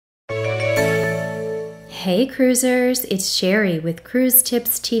Hey cruisers, it's Sherry with Cruise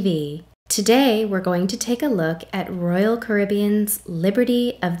Tips TV. Today we're going to take a look at Royal Caribbean's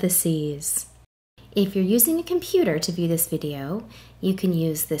Liberty of the Seas. If you're using a computer to view this video, you can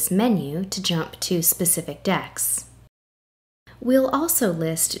use this menu to jump to specific decks. We'll also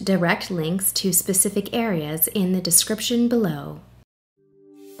list direct links to specific areas in the description below.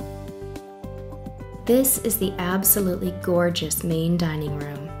 This is the absolutely gorgeous main dining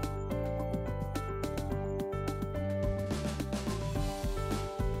room.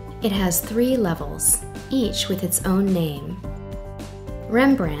 It has 3 levels, each with its own name.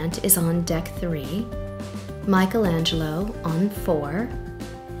 Rembrandt is on deck 3, Michelangelo on 4,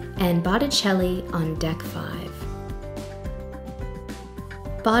 and Botticelli on deck 5.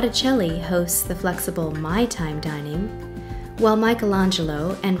 Botticelli hosts the flexible My Time dining, while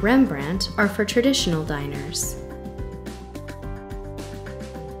Michelangelo and Rembrandt are for traditional diners.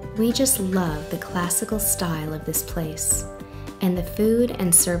 We just love the classical style of this place, and the food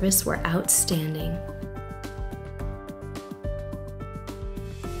and service were outstanding.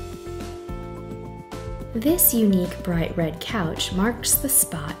 This unique bright red couch marks the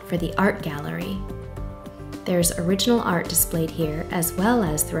spot for the art gallery. There's original art displayed here as well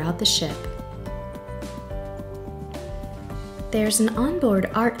as throughout the ship. There's an onboard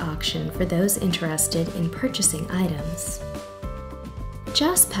art auction for those interested in purchasing items.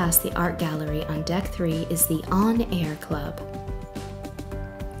 Just past the art gallery on deck 3 is the On Air Club.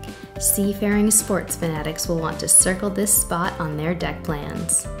 Seafaring sports fanatics will want to circle this spot on their deck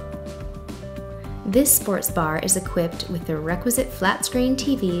plans. This sports bar is equipped with the requisite flat-screen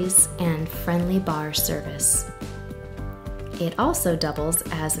TVs and friendly bar service. It also doubles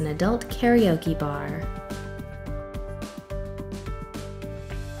as an adult karaoke bar.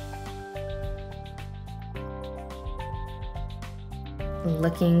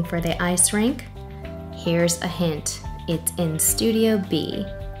 Looking for the ice rink? Here's a hint. It's in Studio B.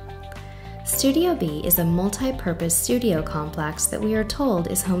 Studio B is a multi-purpose studio complex that we are told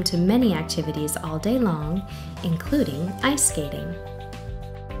is home to many activities all day long, including ice skating.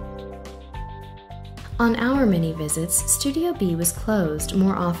 On our many visits, Studio B was closed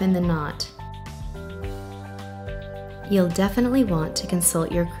more often than not. You'll definitely want to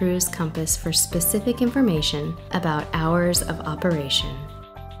consult your cruise compass for specific information about hours of operation.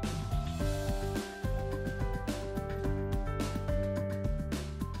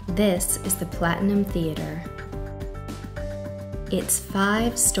 This is the Platinum Theater. It's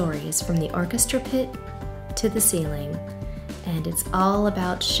 5 stories from the orchestra pit to the ceiling, and it's all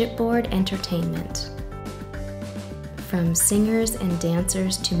about shipboard entertainment. From singers and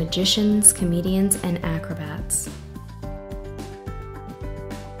dancers to magicians, comedians, and acrobats.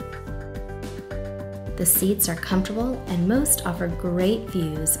 The seats are comfortable and most offer great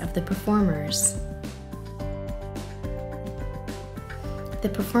views of the performers. The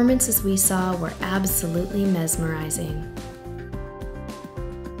performances we saw were absolutely mesmerizing.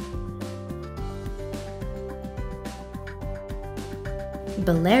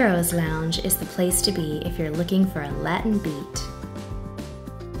 Boleros Lounge is the place to be if you're looking for a Latin beat.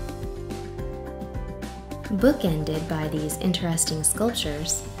 Bookended by these interesting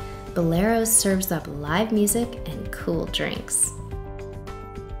sculptures, Boleros serves up live music and cool drinks.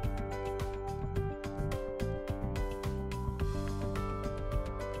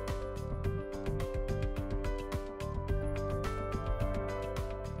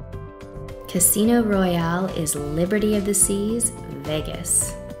 Casino Royale is Liberty of the Seas,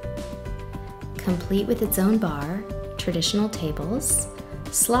 Vegas. Complete with its own bar, traditional tables,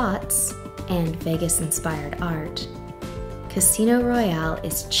 slots, and Vegas-inspired art, Casino Royale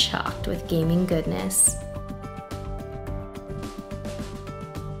is chocked with gaming goodness.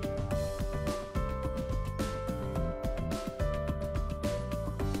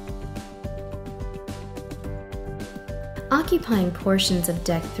 Occupying portions of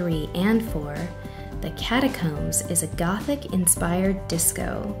deck 3 and 4, the Catacombs is a Gothic-inspired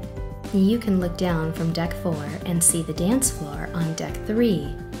disco. You can look down from deck 4 and see the dance floor on deck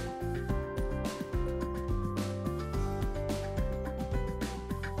 3.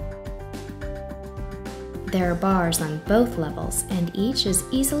 There are bars on both levels, and each is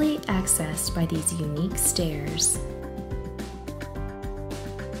easily accessed by these unique stairs.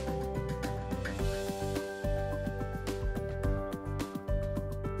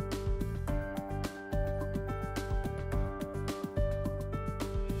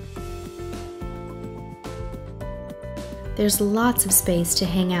 There's lots of space to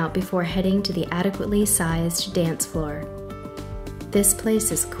hang out before heading to the adequately sized dance floor. This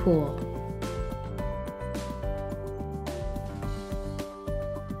place is cool.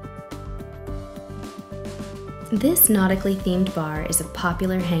 This nautically themed bar is a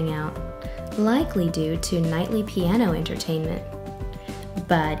popular hangout, likely due to nightly piano entertainment.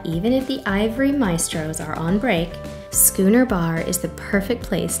 But even if the ivory maestros are on break, Schooner Bar is the perfect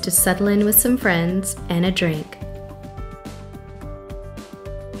place to settle in with some friends and a drink.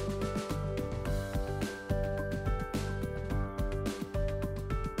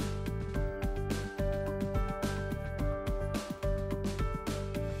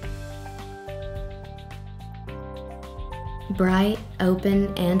 Bright,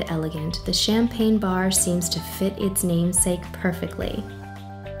 open, and elegant, the Champagne Bar seems to fit its namesake perfectly.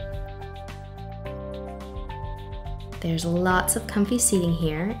 There's lots of comfy seating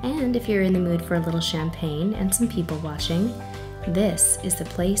here, and if you're in the mood for a little champagne and some people watching, this is the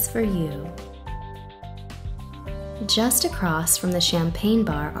place for you. Just across from the Champagne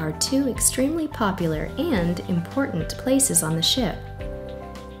Bar are two extremely popular and important places on the ship: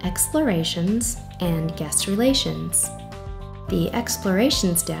 Explorations and Guest Relations. The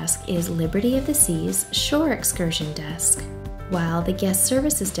Explorations desk is Liberty of the Seas shore excursion desk, while the Guest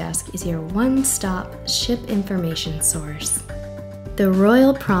Services desk is your one-stop ship information source. The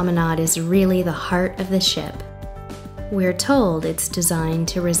Royal Promenade is really the heart of the ship. We're told it's designed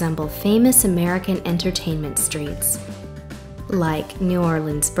to resemble famous American entertainment streets, like New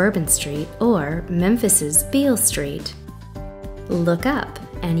Orleans' Bourbon Street or Memphis's Beale Street. Look up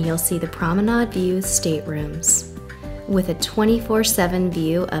and you'll see the Promenade View staterooms, with a 24/7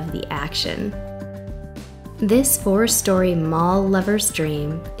 view of the action. This 4-story mall lover's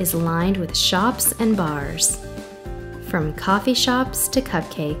dream is lined with shops and bars, from coffee shops to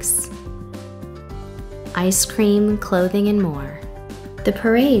cupcakes, ice cream, clothing, and more. The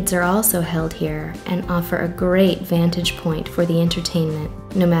parades are also held here and offer a great vantage point for the entertainment,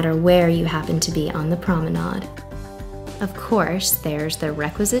 no matter where you happen to be on the promenade. Of course, there's the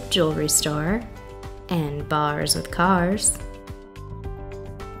requisite jewelry store and bars with cars.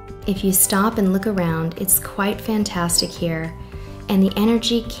 If you stop and look around, it's quite fantastic here, and the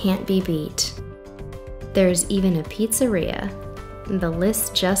energy can't be beat. There's even a pizzeria. The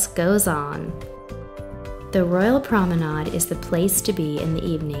list just goes on. The Royal Promenade is the place to be in the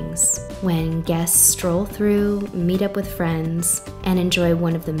evenings, when guests stroll through, meet up with friends, and enjoy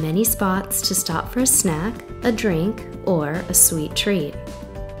one of the many spots to stop for a snack, a drink, or a sweet treat.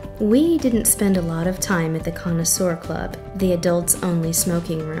 We didn't spend a lot of time at the Connoisseur Club, the adults-only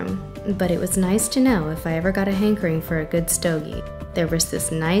smoking room, but it was nice to know if I ever got a hankering for a good stogie, there was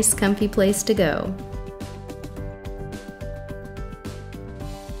this nice, comfy place to go.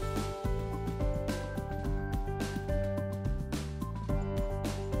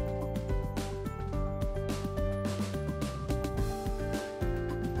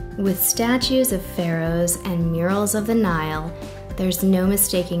 With statues of pharaohs and murals of the Nile, there's no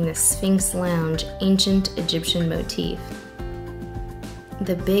mistaking the Sphynx Lounge ancient Egyptian motif.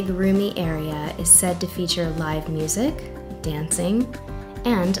 The big roomy area is said to feature live music, dancing,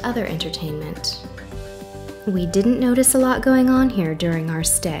 and other entertainment. We didn't notice a lot going on here during our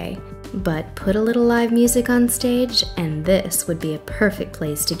stay, but put a little live music on stage and this would be a perfect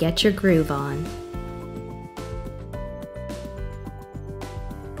place to get your groove on.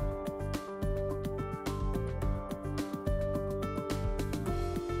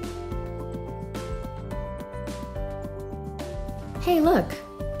 Hey look,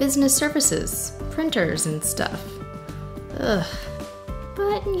 business services, printers and stuff. Ugh.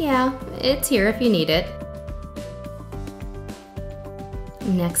 But yeah, it's here if you need it.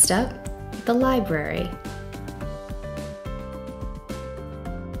 Next up, the library.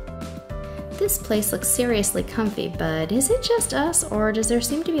 This place looks seriously comfy, but is it just us, or does there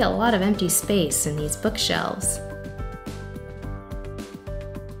seem to be a lot of empty space in these bookshelves?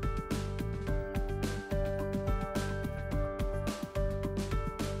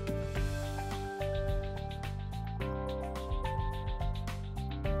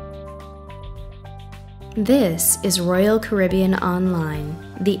 This is Royal Caribbean Online,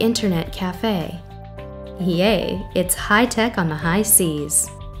 the internet cafe. Yay, it's high-tech on the high seas.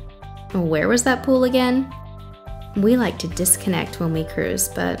 Where was that pool again? We like to disconnect when we cruise,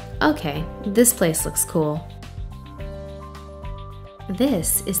 but okay, this place looks cool.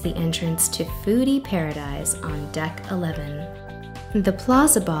 This is the entrance to Foodie Paradise on Deck 11. The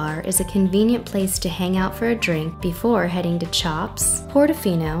Plaza Bar is a convenient place to hang out for a drink before heading to Chops,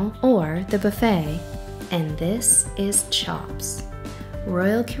 Portofino, or the buffet. And this is Chops,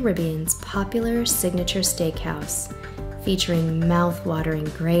 Royal Caribbean's popular signature steakhouse, featuring mouth-watering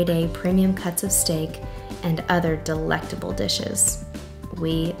grade A premium cuts of steak and other delectable dishes.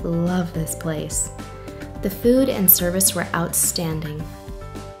 We love this place. The food and service were outstanding.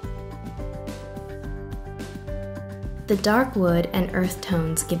 The dark wood and earth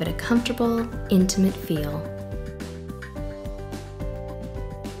tones give it a comfortable, intimate feel.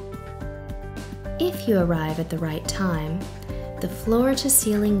 If you arrive at the right time, the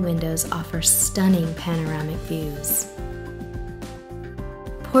floor-to-ceiling windows offer stunning panoramic views.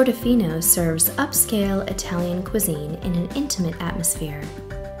 Portofino serves upscale Italian cuisine in an intimate atmosphere.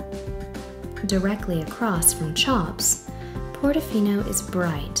 Directly across from Chops, Portofino is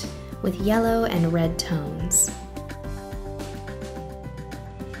bright, with yellow and red tones.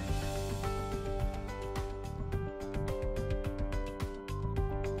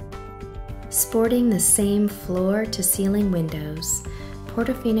 Sporting the same floor-to-ceiling windows,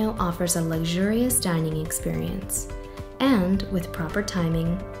 Portofino offers a luxurious dining experience, and, with proper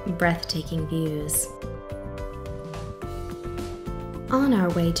timing, breathtaking views. On our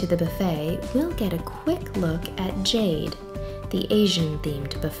way to the buffet, we'll get a quick look at Jade, the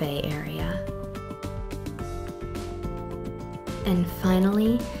Asian-themed buffet area. And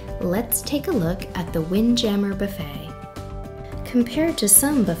finally, let's take a look at the Windjammer Buffet. Compared to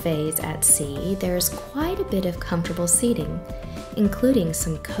some buffets at sea, there's quite a bit of comfortable seating, including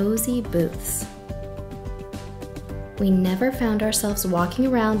some cozy booths. We never found ourselves walking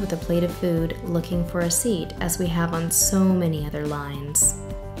around with a plate of food looking for a seat as we have on so many other lines.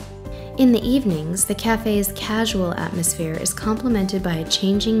 In the evenings, the cafe's casual atmosphere is complemented by a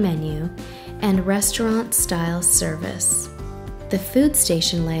changing menu and restaurant-style service. The food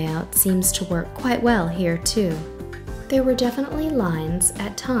station layout seems to work quite well here too. There were definitely lines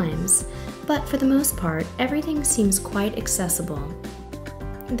at times, but for the most part, everything seems quite accessible.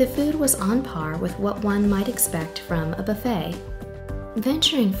 The food was on par with what one might expect from a buffet.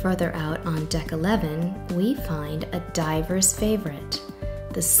 Venturing further out on Deck 11, we find a diver's favorite,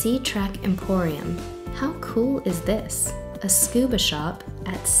 the SeaTrek Emporium. How cool is this? A scuba shop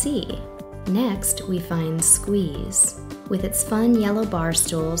at sea. Next, we find Squeeze, with its fun yellow bar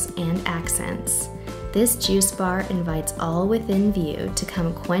stools and accents. This juice bar invites all within view to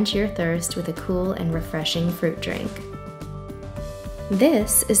come quench your thirst with a cool and refreshing fruit drink.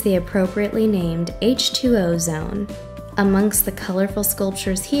 This is the appropriately named H2O zone. Amongst the colorful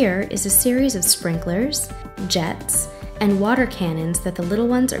sculptures here is a series of sprinklers, jets, and water cannons that the little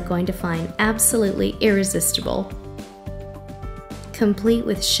ones are going to find absolutely irresistible. Complete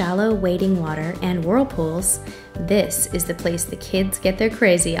with shallow wading water and whirlpools, this is the place the kids get their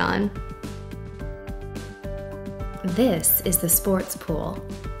crazy on. This is the sports pool.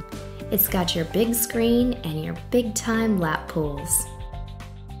 It's got your big screen and your big-time lap pools.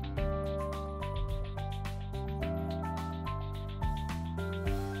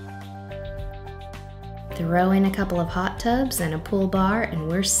 Throw in a couple of hot tubs and a pool bar and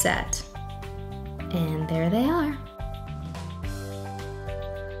we're set. And there they are.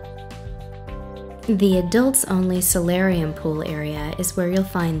 The adults-only Solarium pool area is where you'll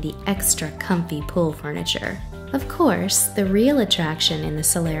find the extra comfy pool furniture. Of course, the real attraction in the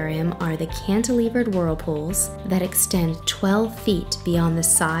Solarium are the cantilevered whirlpools that extend 12 feet beyond the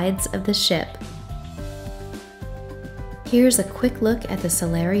sides of the ship. Here's a quick look at the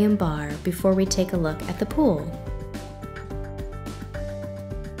Solarium bar before we take a look at the pool.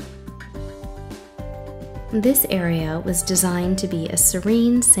 This area was designed to be a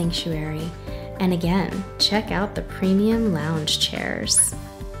serene sanctuary, and again, check out the premium lounge chairs.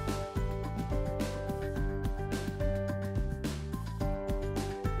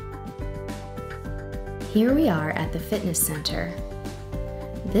 Here we are at the fitness center.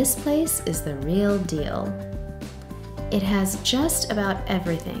 This place is the real deal. It has just about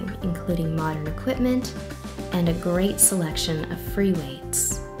everything, including modern equipment and a great selection of free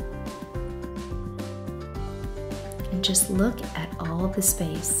weights. And just look at all the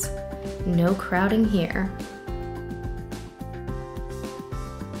space. No crowding here.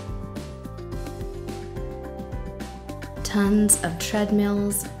 Tons of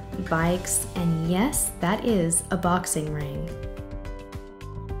treadmills, bikes, and yes, that is a boxing ring.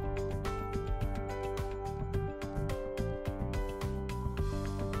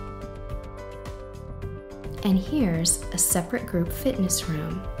 And here's a separate group fitness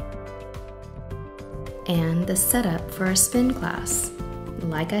room. And the setup for a spin class.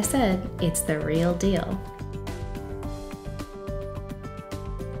 Like I said, it's the real deal.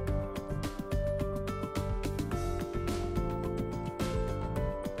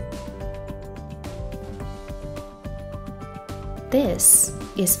 This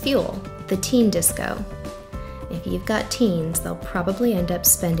is Fuel, the teen disco. If you've got teens, they'll probably end up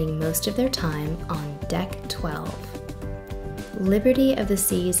spending most of their time on Deck 12. Liberty of the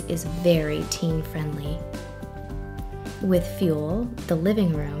Seas is very teen-friendly. With fuel, the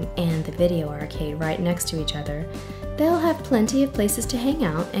living room, and the video arcade right next to each other, they'll have plenty of places to hang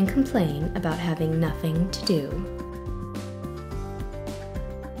out and complain about having nothing to do.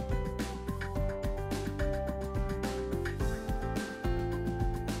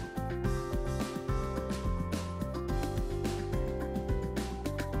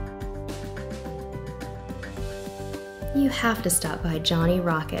 You have to stop by Johnny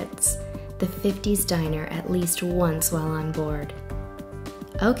Rockets, the 50s diner, at least once while on board.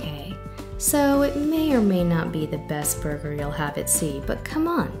 Okay, so it may or may not be the best burger you'll have at sea, but come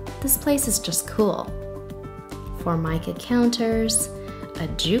on, this place is just cool. Formica counters, a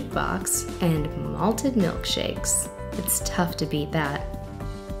jukebox, and malted milkshakes. It's tough to beat that.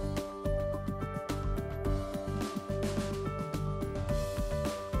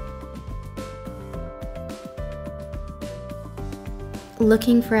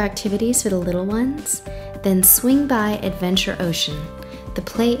 Looking for activities for the little ones? Then swing by Adventure Ocean, the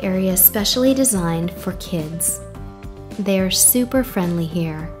play area specially designed for kids. They are super friendly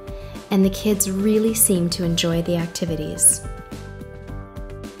here, and the kids really seem to enjoy the activities.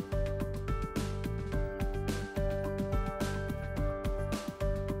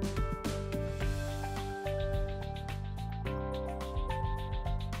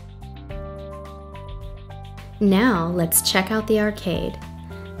 Now let's check out the arcade.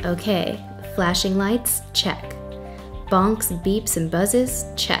 Okay, flashing lights, check. Bonks, beeps, and buzzes,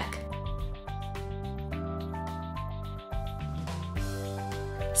 check.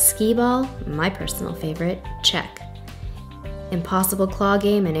 Skee ball, my personal favorite, check. Impossible claw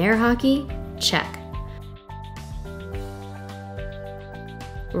game and air hockey, check.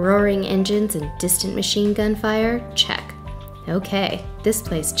 Roaring engines and distant machine gun fire, check. Okay, this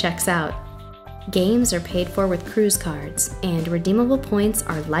place checks out. Games are paid for with cruise cards, and redeemable points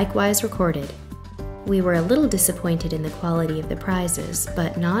are likewise recorded. We were a little disappointed in the quality of the prizes,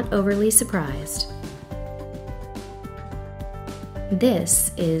 but not overly surprised.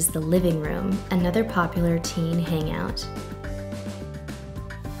 This is the living room, another popular teen hangout.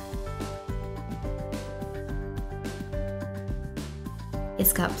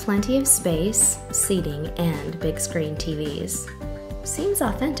 It's got plenty of space, seating, and big screen TVs. Seems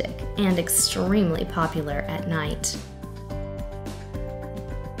authentic and extremely popular at night.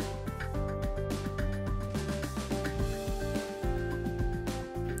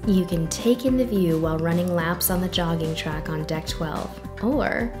 You can take in the view while running laps on the jogging track on Deck 12,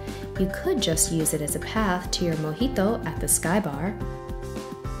 or you could just use it as a path to your mojito at the Sky Bar,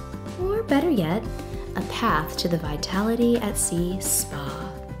 or better yet, a path to the Vitality at Sea Spa.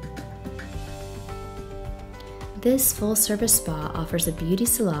 This full-service spa offers a beauty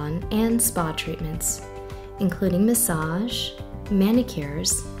salon and spa treatments, including massage,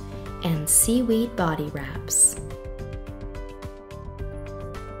 manicures, and seaweed body wraps.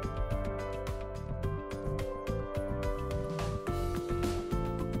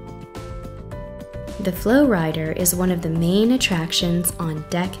 The Flow Rider is one of the main attractions on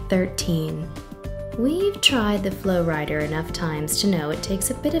Deck 13. We've tried the Flow Rider enough times to know it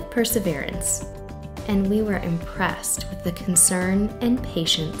takes a bit of perseverance, and we were impressed with the concern and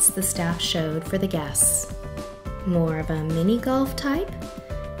patience the staff showed for the guests. More of a mini golf type?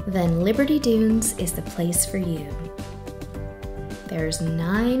 Then Liberty Dunes is the place for you. There's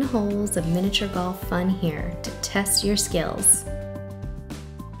 9 holes of miniature golf fun here to test your skills.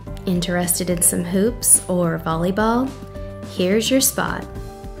 Interested in some hoops or volleyball? Here's your spot.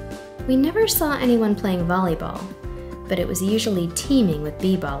 We never saw anyone playing volleyball, but it was usually teeming with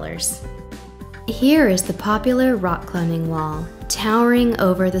b-ballers. Here is the popular rock climbing wall, towering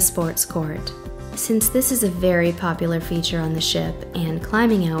over the sports court. Since this is a very popular feature on the ship and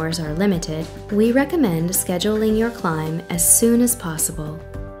climbing hours are limited, we recommend scheduling your climb as soon as possible.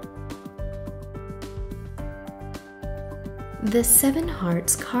 The Seven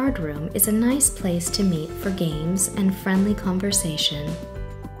Hearts card room is a nice place to meet for games and friendly conversation.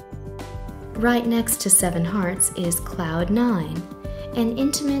 Right next to Seven Hearts is Cloud 9, an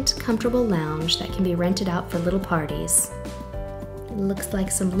intimate, comfortable lounge that can be rented out for little parties. Looks like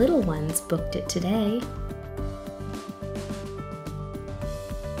some little ones booked it today.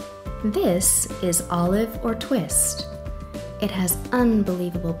 This is Olive or Twist. It has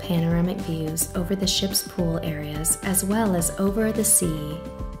unbelievable panoramic views over the ship's pool areas as well as over the sea.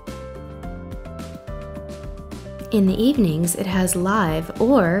 In the evenings, it has live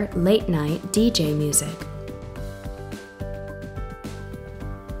or late-night DJ music.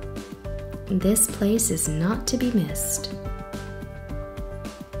 This place is not to be missed.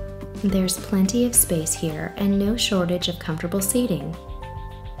 There's plenty of space here and no shortage of comfortable seating.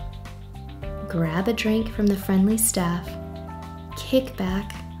 grab a drink from the friendly staff, kick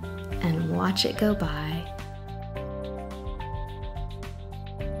back, and watch it go by.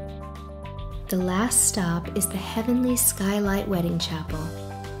 The last stop is the Heavenly Skylight Wedding Chapel.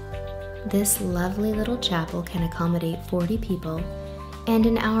 This lovely little chapel can accommodate 40 people, and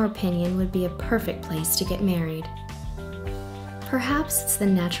in our opinion would be a perfect place to get married. Perhaps it's the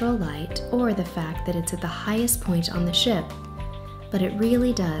natural light or the fact that it's at the highest point on the ship, but it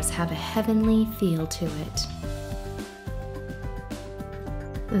really does have a heavenly feel to it.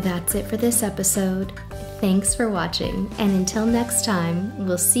 That's it for this episode. Thanks for watching, and until next time,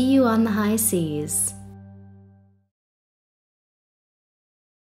 we'll see you on the high seas.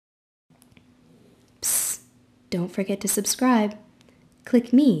 Psst, don't forget to subscribe.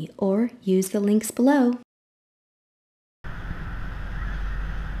 Click me or use the links below.